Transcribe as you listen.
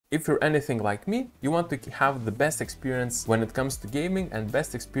If you're anything like me, you want to have the best experience when it comes to gaming and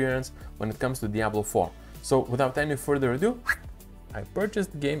best experience when it comes to Diablo 4. So without any further ado, I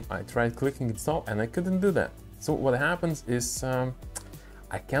purchased the game, I tried clicking install and I couldn't do that. So what happens is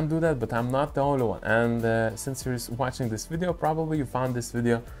I can do that, but I'm not the only one. And since you're watching this video, probably you found this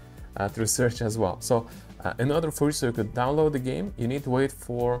video through search as well. So in order for you to download the game, you need to wait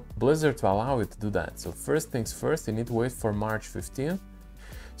for Blizzard to allow you to do that. So first things first, you need to wait for March 15th.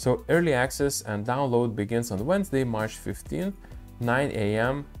 So early access and download begins on Wednesday, March 15th, 9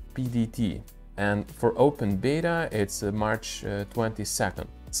 a.m. PDT. And for open beta, it's March 22nd.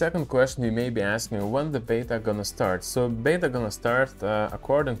 Second question you may be asking, when the beta gonna start? So beta gonna start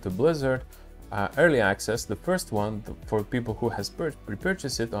according to Blizzard, early access, the first one for people who has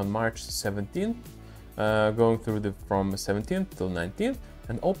pre-purchased it on March 17th, going through from 17th till 19th,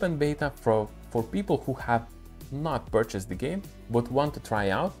 and open beta for people who have not purchased the game but want to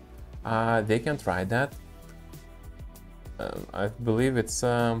try out. They can try that. I believe it's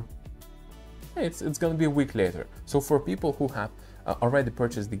gonna be a week later. So for people who have already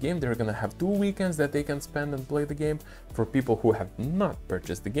purchased the game, they're gonna have 2 weekends that they can spend and play the game. For people who have not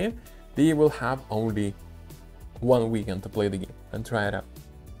purchased the game, they will have only 1 weekend to play the game and try it out.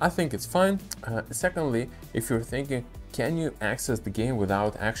 I think it's fine. Secondly, if you're thinking, can you access the game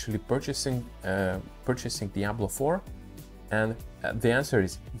without actually purchasing Diablo 4? And the answer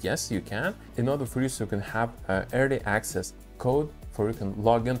is yes, you can. In order for you to can have early access code for you can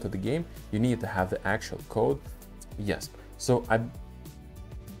log into the game, you need to have the actual code. Yes. So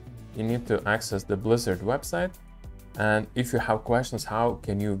you need to access the Blizzard website. And if you have questions, how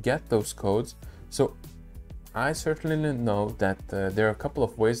can you get those codes? So I certainly know that there are a couple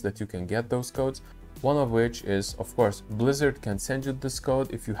of ways that you can get those codes. One of which is, of course, Blizzard can send you this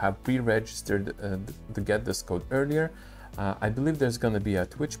code if you have pre-registered to get this code earlier. I believe there's going to be a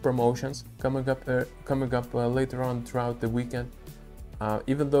Twitch promotions coming up later on throughout the weekend.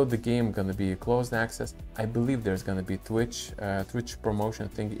 Even though the game going to be closed access, I believe there's going to be Twitch promotion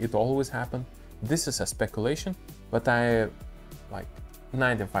thing. It always happens. This is a speculation, but I like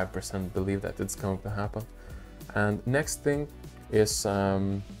 95% believe that it's going to happen. And next thing is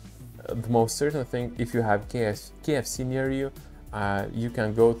the most certain thing. If you have KFC near you, you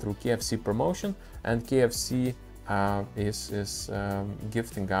can go through KFC promotion, and KFC is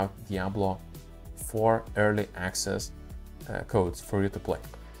gifting out Diablo 4 early access codes for you to play.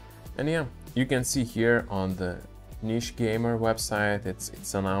 And yeah, you can see here on the Niche Gamer website,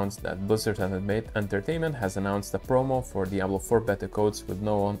 it's announced that Blizzard Entertainment has announced a promo for Diablo 4 beta codes with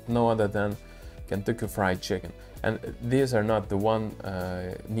no other than Kentucky Fried Chicken. And these are not the one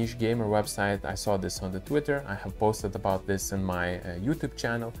Niche Gamer website. I saw this on the Twitter. I have posted about this in my YouTube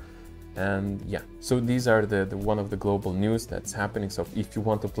channel. And yeah, so these are the one of the global news that's happening. So if you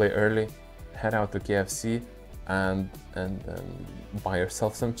want to play early, head out to KFC and buy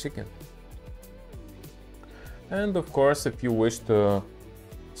yourself some chicken. And of course, if you wish to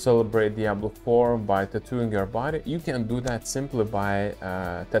celebrate Diablo 4 by tattooing your body, you can do that simply by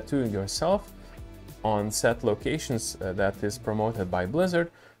tattooing yourself on set locations that is promoted by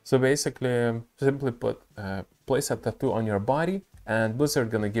Blizzard. So basically, simply place a tattoo on your body, and Blizzard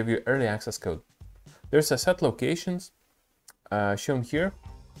gonna give you early access code. There's a set locations shown here,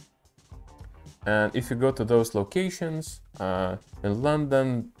 and if you go to those locations in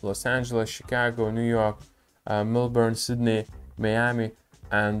London, Los Angeles, Chicago, New York, Melbourne, Sydney, Miami,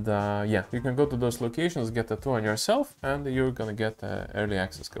 and yeah, you can go to those locations, get a tattoo on yourself, and you're gonna get early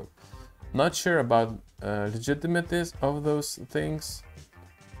access code. Not sure about legitimacy of those things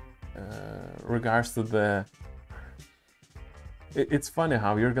regards to the... It's funny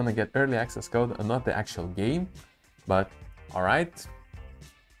how you're gonna get early access code and not the actual game, but alright.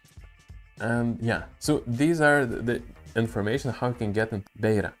 And yeah, so these are the information how you can get in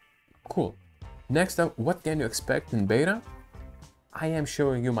beta. Cool. Next up, what can you expect in beta? I am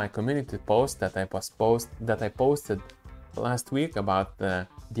showing you my community post that I posted last week about the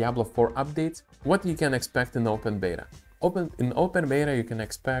Diablo 4 updates. What you can expect in open beta. In open beta, you can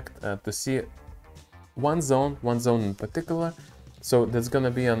expect to see one zone in particular. So there's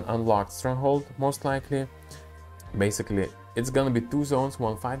gonna be an unlocked stronghold, most likely. Basically, it's gonna be 2 zones,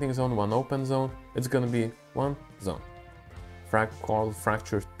 one fighting zone, one open zone. It's gonna be one zone, called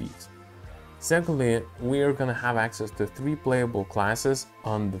Fractured Peaks. Secondly, we are gonna have access to 3 playable classes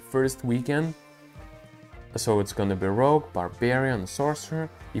on the first weekend. So it's gonna be Rogue, Barbarian, Sorcerer.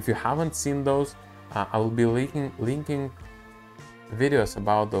 If you haven't seen those, I will be linking videos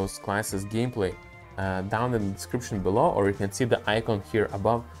about those classes gameplay down in the description below, or you can see the icon here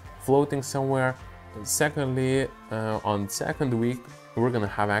above floating somewhere. And secondly, on second week, we're gonna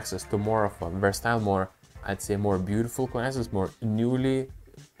have access to more of a versatile, more, I'd say, more beautiful classes, more newly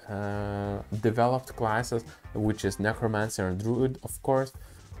developed classes, which is Necromancer and Druid, of course.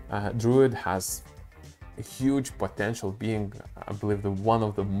 Druid has a huge potential, being, I believe, one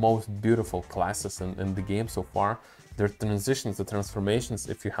of the most beautiful classes in the game so far. Their transitions, the transformations,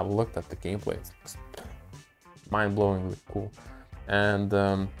 if you have looked at the gameplay, it's mind-blowingly cool.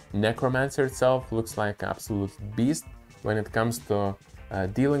 And Necromancer itself looks like absolute beast when it comes to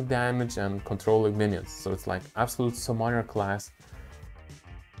dealing damage and controlling minions. So it's like absolute summoner class.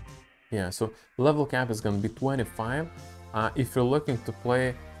 Yeah, so level cap is going to be 25. If you're looking to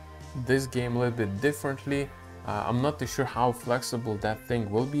play this game a little bit differently, I'm not too sure how flexible that thing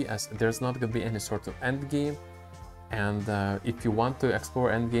will be, as there's not going to be any sort of end game. And if you want to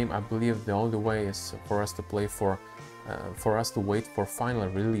explore end game, I believe the only way is for us to play for us to wait for final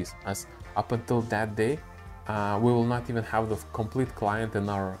release, as up until that day we will not even have the complete client in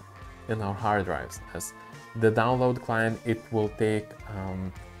our hard drives, as the download client, it will take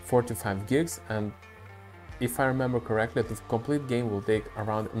 45 gigs, and if I remember correctly, the complete game will take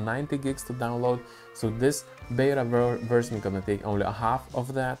around 90 gigs to download. So this beta version is gonna take only a half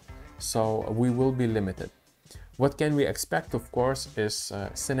of that, so we will be limited. What can we expect, of course, is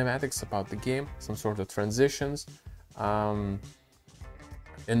cinematics about the game, some sort of transitions,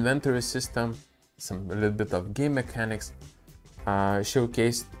 inventory system, a little bit of game mechanics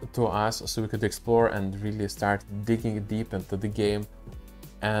showcased to us, so we could explore and really start digging deep into the game.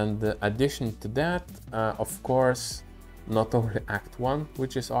 And in addition to that, of course, not only Act 1,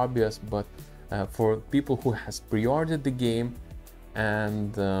 which is obvious, but for people who has pre-ordered the game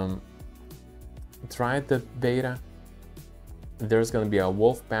and tried the beta, there's going to be a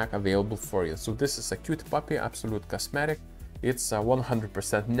wolf pack available for you. So this is a cute puppy, absolute cosmetic. It's a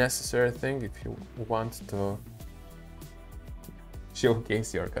 100% necessary thing if you want to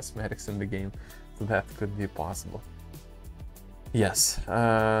showcase your cosmetics in the game, so that could be possible. Yes,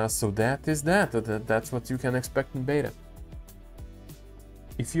 so that is that's what you can expect in beta.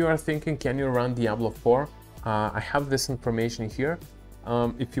 If you are thinking, can you run Diablo 4? I have this information here.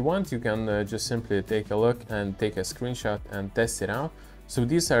 If you want, you can just simply take a look and take a screenshot and test it out. So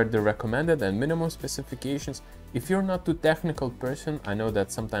these are the recommended and minimum specifications. If you're not too technical person, I know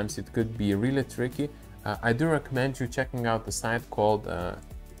that sometimes it could be really tricky. I do recommend you checking out the site called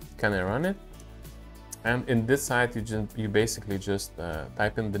Can I Run It? And in this site, you basically just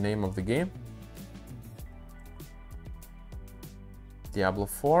type in the name of the game, Diablo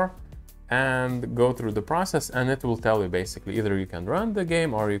 4, and go through the process, and it will tell you basically either you can run the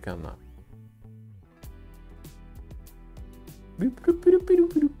game or you cannot.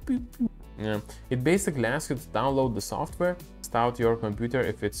 Yeah. It basically asks you to download the software, test out your computer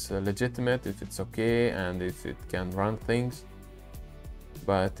if it's legitimate, if it's okay, and if it can run things.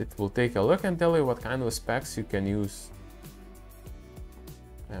 But it will take a look and tell you what kind of specs you can use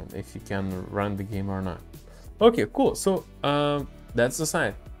and if you can run the game or not. Okay, cool. So that's the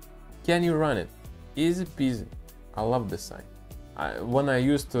site. Can you run it? Easy peasy. I love this site. When I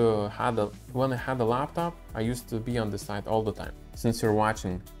had a laptop, I used to be on the site all the time. Since you're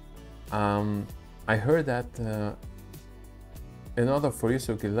watching, I heard that in order for you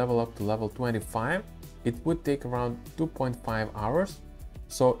to level up to level 25, it would take around 2.5 hours.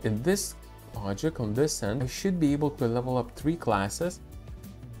 So in this logic, on this end, I should be able to level up 3 classes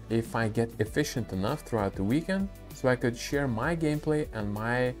if I get efficient enough throughout the weekend, so I could share my gameplay and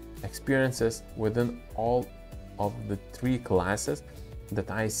my experiences within all of the 3 classes that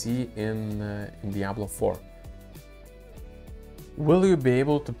I see in Diablo 4. Will you be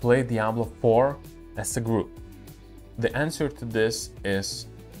able to play Diablo 4 as a group? The answer to this is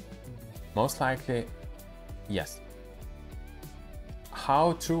most likely yes.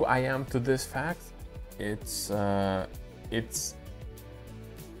 How true I am to this fact? It's the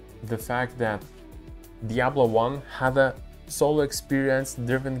fact that Diablo 1 had a solo experience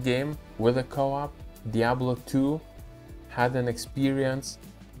driven game with a co-op. Diablo 2 had an experience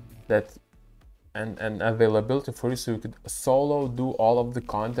that and availability for you, so you could solo do all of the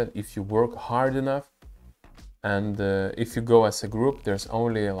content if you work hard enough. And if you go as a group, there's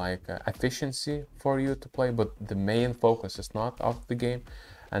only like efficiency for you to play, but the main focus is not of the game.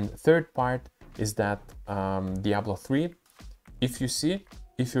 And the third part is that Diablo 3, if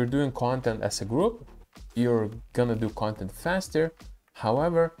you're doing content as a group, you're gonna do content faster.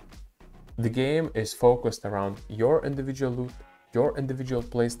 However, the game is focused around your individual loot, your individual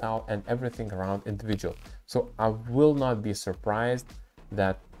playstyle, and everything around individual. So I will not be surprised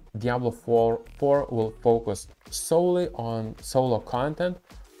that Diablo 4 will focus solely on solo content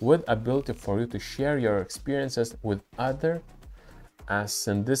with ability for you to share your experiences with other as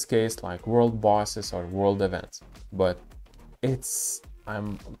in this case, like world bosses or world events. But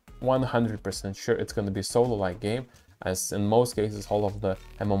I'm 100% sure it's going to be solo-like game, as in most cases all of the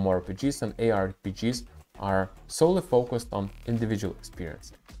MMORPGs and ARPGs are solely focused on individual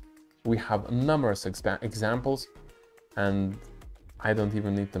experience. We have numerous examples, and I don't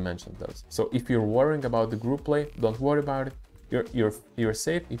even need to mention those. So if you're worrying about the group play, don't worry about it. You're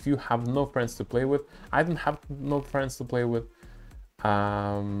safe. If you have no friends to play with, I don't have no friends to play with.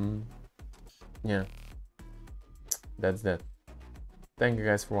 Yeah, that's that. Thank you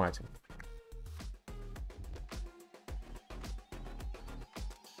guys for watching.